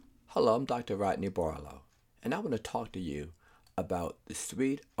Hello, I'm Dr. Rodney Barlow, and I want to talk to you about the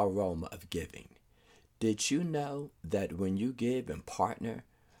sweet aroma of giving. Did you know that when you give and partner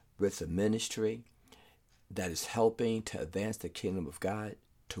with a ministry that is helping to advance the kingdom of God,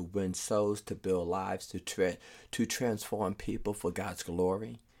 to win souls, to build lives, to transform people for God's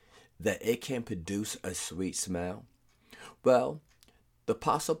glory, that it can produce a sweet smell? Well, the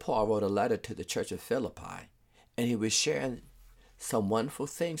Apostle Paul wrote a letter to the church of Philippi, and he was sharing some wonderful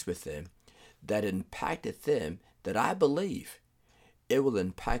things with them that impacted them, that I believe it will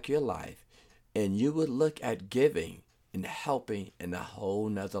impact your life, and you will look at giving and helping in a whole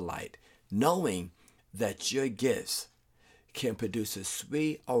nother light, knowing that your gifts can produce a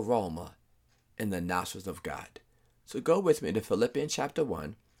sweet aroma in the nostrils of God. So go with me to Philippians chapter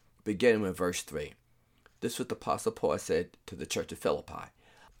 1, beginning with verse 3. This is what the Apostle Paul said to the church of Philippi.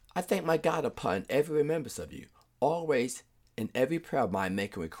 I thank my God upon every remembrance of you, always in every prayer of mine,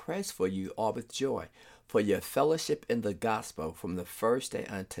 making requests for you all with joy, for your fellowship in the gospel from the first day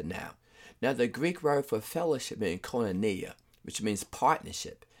unto now. Now the Greek word for fellowship means koinonia, which means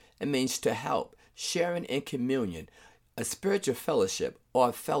partnership. It means to help, sharing in communion, a spiritual fellowship or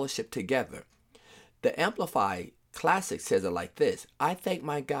a fellowship together. The Amplified Classic says it like this: I thank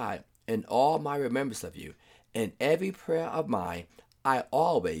my God in all my remembrance of you. In every prayer of mine, I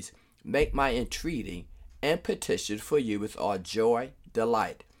always make my entreaty and petition for you with all joy,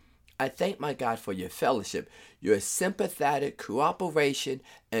 delight. I thank my God for your fellowship, your sympathetic cooperation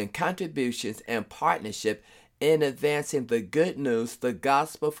and contributions and partnership in advancing the good news, the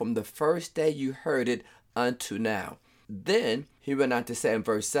gospel, from the first day you heard it unto now. Then he went on to say in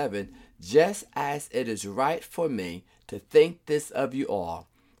verse 7, just as it is right for me to think this of you all,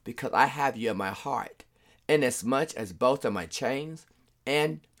 because I have you in my heart, inasmuch as both in my chains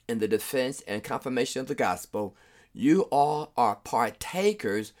and in the defense and confirmation of the gospel, you all are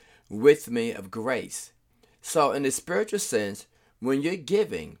partakers with me of grace. So in the spiritual sense, when you're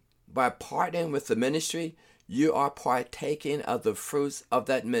giving by partnering with the ministry, you are partaking of the fruits of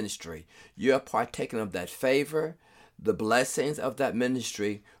that ministry. You are partaking of that favor, the blessings of that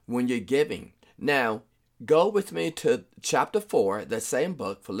ministry when you're giving. Now, go with me to chapter 4, that same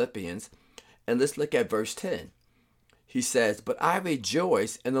book, Philippians, and let's look at verse 10. He says, but I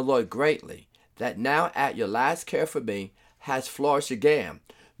rejoice in the Lord greatly, that now at your last care for me has flourished again,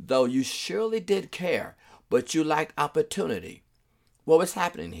 though you surely did care, but you lacked opportunity. What was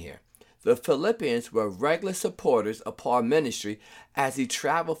happening here? The Philippians were regular supporters of Paul's ministry as he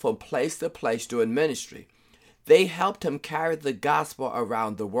traveled from place to place doing ministry. They helped him carry the gospel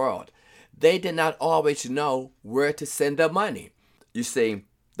around the world. They did not always know where to send their money. You see,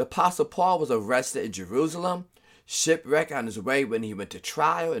 the Apostle Paul was arrested in Jerusalem, shipwrecked on his way when he went to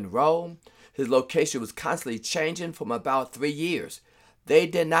trial in Rome. His location was constantly changing for about 3 years. They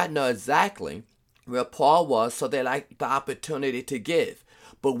did not know exactly where Paul was, so they lacked the opportunity to give.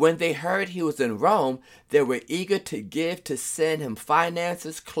 But when they heard he was in Rome, they were eager to give, to send him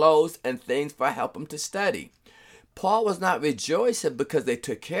finances, clothes, and things for help him to study. Paul was not rejoicing because they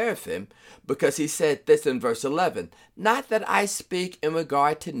took care of him, because he said this in verse 11, not that I speak in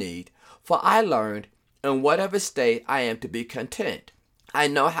regard to need, for I learned in whatever state I am to be content. I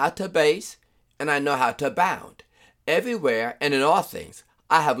know how to abase, and I know how to abound. Everywhere and in all things,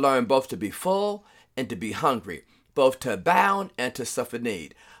 I have learned both to be full and to be hungry, both to abound and to suffer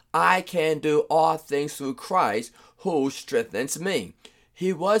need. I can do all things through Christ who strengthens me.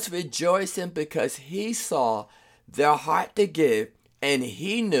 He was rejoicing because he saw their heart to give, and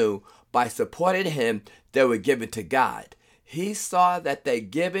he knew by supporting him they were given to God. He saw that their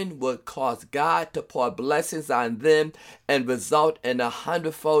giving would cause God to pour blessings on them and result in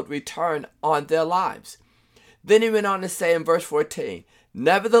 100-fold return on their lives. Then he went on to say in verse 14,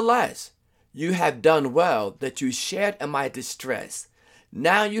 nevertheless, you have done well that you shared in my distress.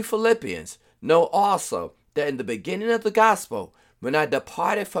 Now you Philippians know also that in the beginning of the gospel, when I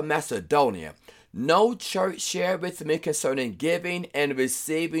departed from Macedonia, no church shared with me concerning giving and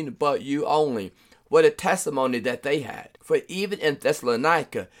receiving but you only. What a testimony that they had. For even in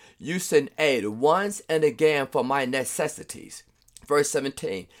Thessalonica, you sent aid once and again for my necessities. Verse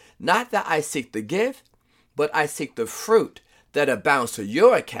 17, not that I seek the gift, but I seek the fruit that abounds to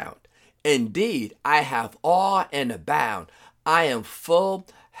your account. Indeed, I have all and abound. I am full,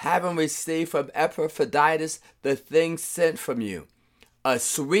 having received from Epaphroditus the things sent from you, a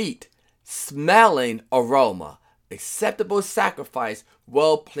sweet smelling aroma, acceptable sacrifice,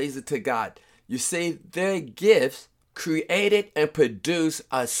 well pleasing to God. You see, their gifts created and produced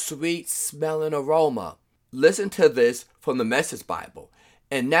a sweet smelling aroma. Listen to this from the Message Bible.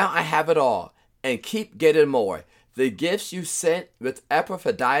 And now I have it all and keep getting more. The gifts you sent with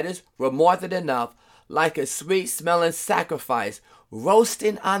Epaphroditus were more than enough, like a sweet-smelling sacrifice,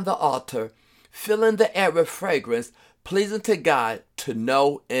 roasting on the altar, filling the air with fragrance, pleasing to God to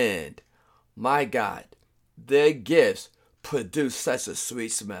no end. My God, their gifts produce such a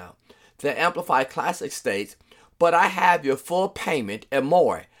sweet smell. The Amplified Classic states, "But I have your full payment and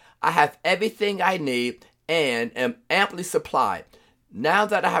more. I have everything I need and am amply supplied. Now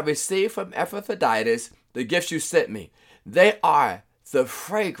that I have received from Epaphroditus the gifts you sent me, they are the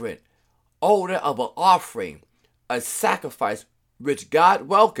fragrant odor of an offering, a sacrifice which God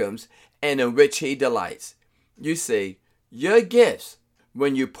welcomes and in which he delights." You see, your gifts,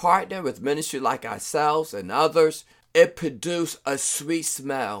 when you partner with ministry like ourselves and others, it produces a sweet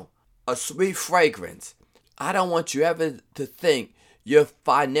smell, a sweet fragrance. I don't want you ever to think your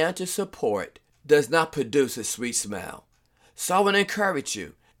financial support does not produce a sweet smell. So I want to encourage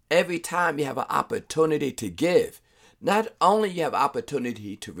you, every time you have an opportunity to give, not only you have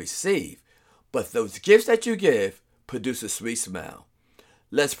opportunity to receive, but those gifts that you give produce a sweet smell.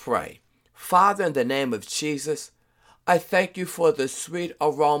 Let's pray. Father, in the name of Jesus, I thank you for the sweet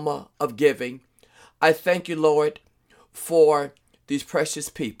aroma of giving. I thank you, Lord, for these precious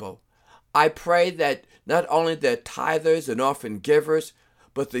people. I pray that not only they're tithers and offering givers,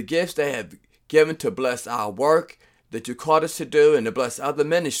 but the gifts they have given to bless our work that you called us to do and to bless other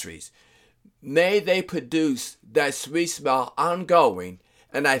ministries. May they produce that sweet smell ongoing,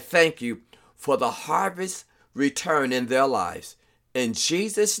 and I thank you for the harvest return in their lives. In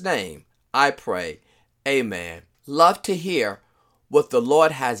Jesus' name, I pray. Amen. Love to hear what the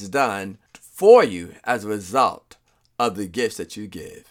Lord has done for you as a result of the gifts that you give.